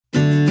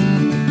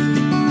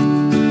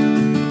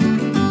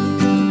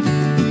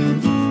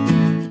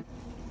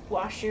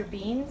wash your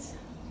beans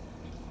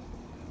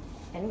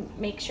and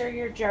make sure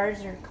your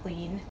jars are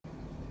clean.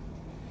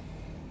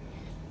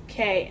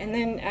 Okay, and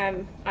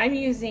then I'm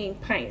using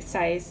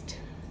pint-sized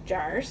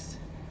jars.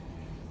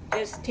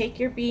 Just take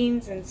your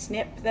beans and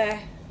snip the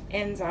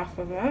ends off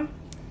of them,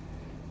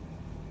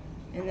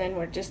 and then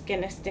we're just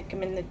gonna stick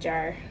them in the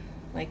jar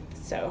like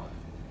so.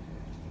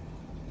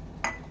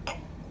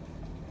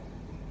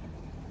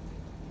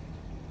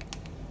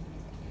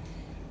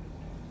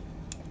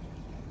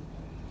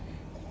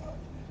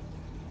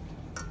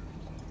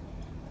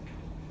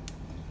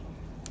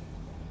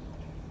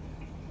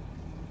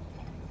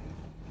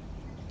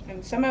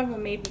 And some of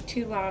them may be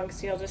too long,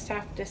 so you'll just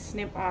have to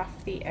snip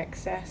off the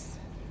excess.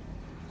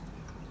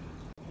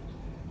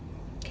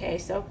 Okay,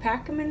 so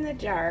pack them in the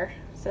jar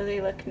so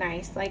they look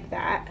nice like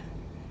that.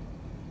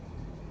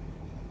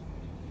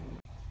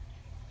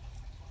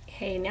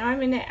 Okay, now I'm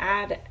going to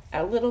add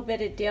a little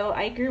bit of dill.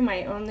 I grew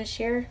my own this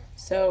year,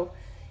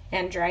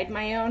 and dried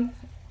my own.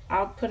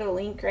 I'll put a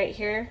link right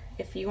here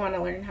if you want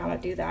to learn how to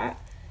do that.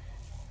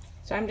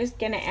 So I'm just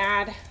going to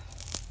add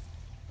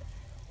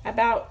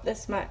about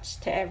this much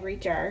to every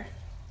jar.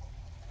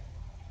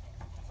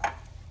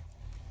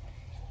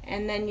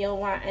 And then you'll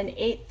want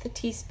 1/8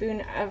 teaspoon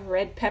of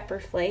red pepper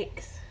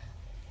flakes.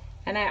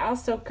 And I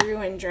also grew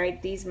and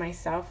dried these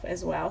myself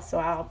as well, so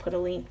I'll put a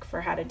link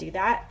for how to do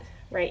that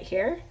right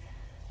here.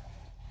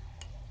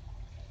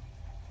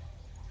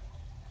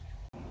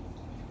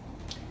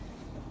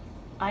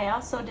 I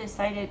also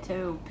decided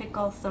to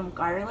pickle some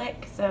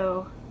garlic,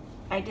 so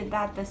I did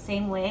that the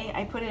same way.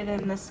 I put it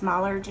in the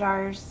smaller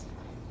jars,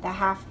 the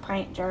 1/2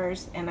 pint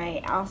jars, and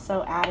I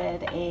also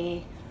added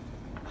a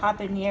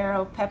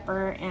habanero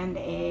pepper and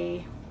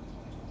a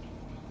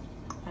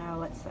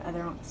what's the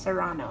other one?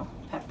 Serrano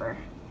pepper,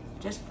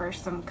 just for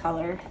some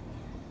color,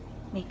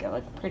 make it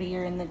look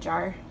prettier in the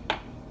jar.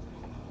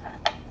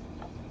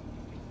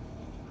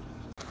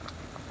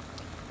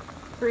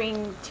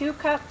 Bring 2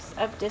 cups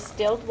of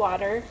distilled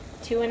water,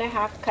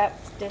 2½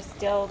 cups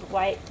distilled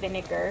white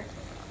vinegar,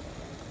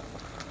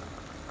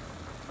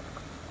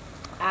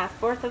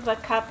 1/4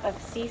 cup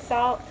of sea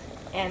salt,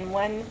 and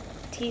 1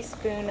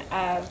 teaspoon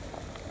of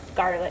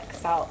garlic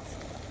salt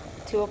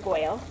to a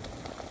boil.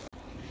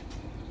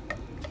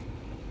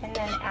 And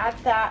then add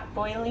that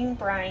boiling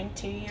brine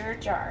to your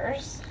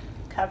jars.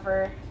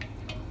 Cover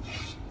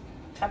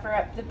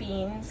up the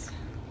beans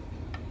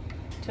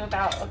to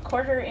about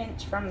 1/4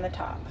 inch from the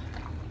top.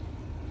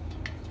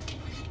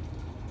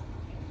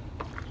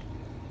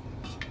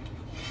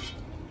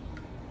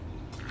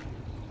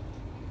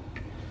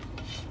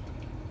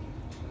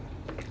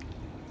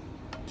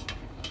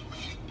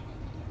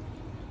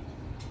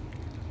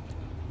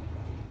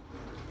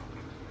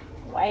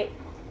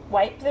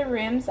 Wipe the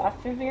rims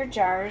off of your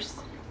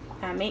jars.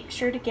 Make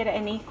sure to get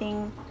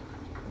anything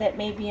that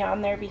may be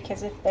on there,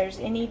 because if there's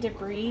any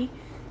debris,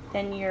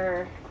 then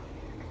your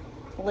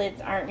lids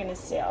aren't going to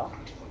seal.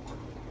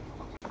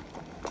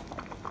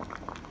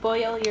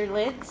 Boil your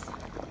lids.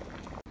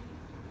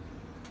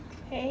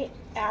 Okay,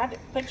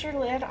 put your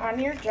lid on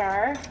your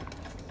jar.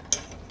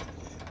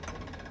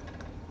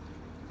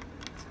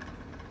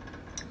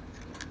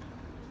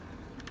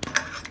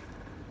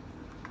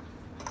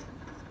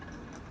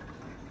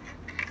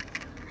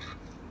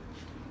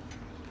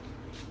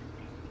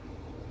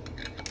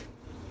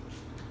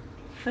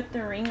 Put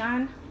the ring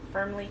on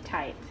firmly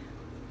tight.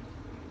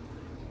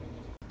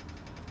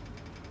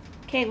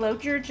 Okay,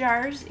 load your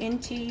jars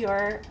into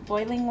your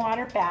boiling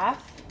water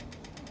bath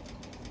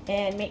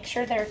and make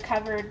sure they're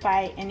covered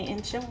by 1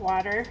 inch of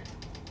water.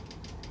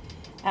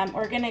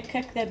 We're going to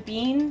cook the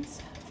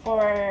beans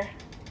we're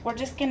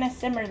just going to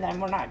simmer them.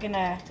 We're not going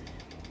to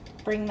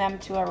bring them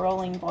to a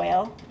rolling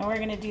boil, and we're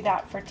going to do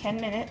that for 10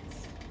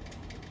 minutes.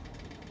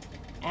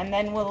 And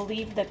then we'll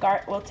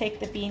take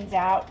the beans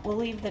out, we'll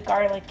leave the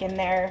garlic in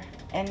there,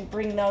 and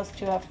bring those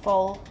to a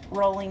full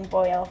rolling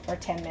boil for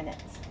 10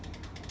 minutes.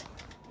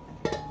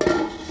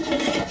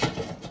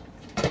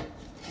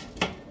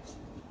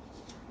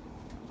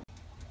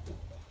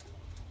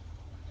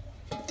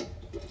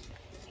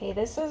 Okay,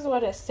 this is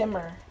what a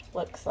simmer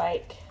looks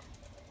like.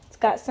 It's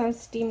got some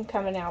steam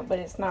coming out, but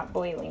it's not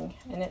boiling,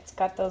 and it's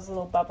got those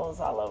little bubbles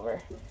all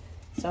over.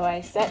 So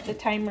I set the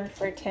timer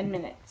for 10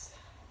 minutes.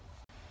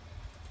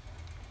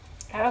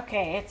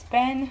 Okay, it's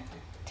been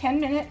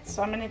 10 minutes,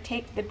 so I'm going to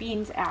take the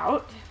beans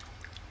out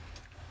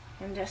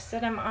and just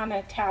sit them on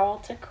a towel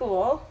to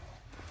cool.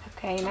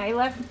 Okay, and I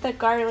left the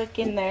garlic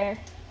in there,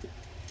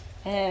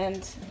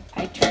 and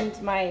I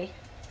turned my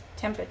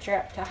temperature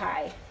up to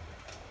high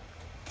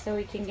so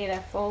we can get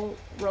a full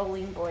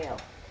rolling boil.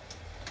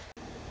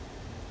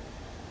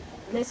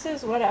 This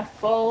is what a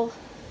full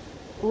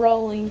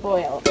rolling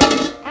boil,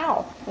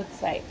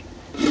 looks like.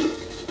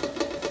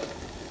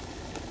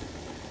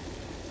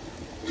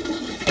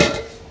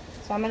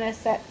 So I'm going to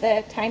set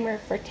the timer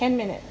for 10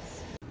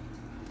 minutes.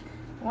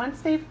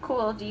 Once they've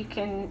cooled, you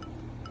can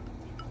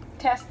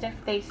test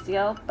if they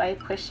seal by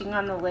pushing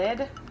on the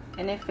lid,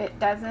 and if it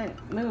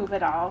doesn't move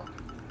at all,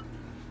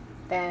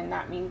 then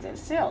that means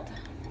it's sealed.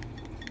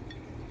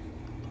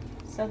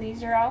 So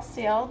these are all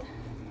sealed.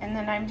 And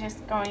then I'm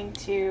just going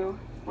to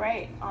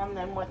write on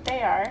them what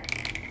they are.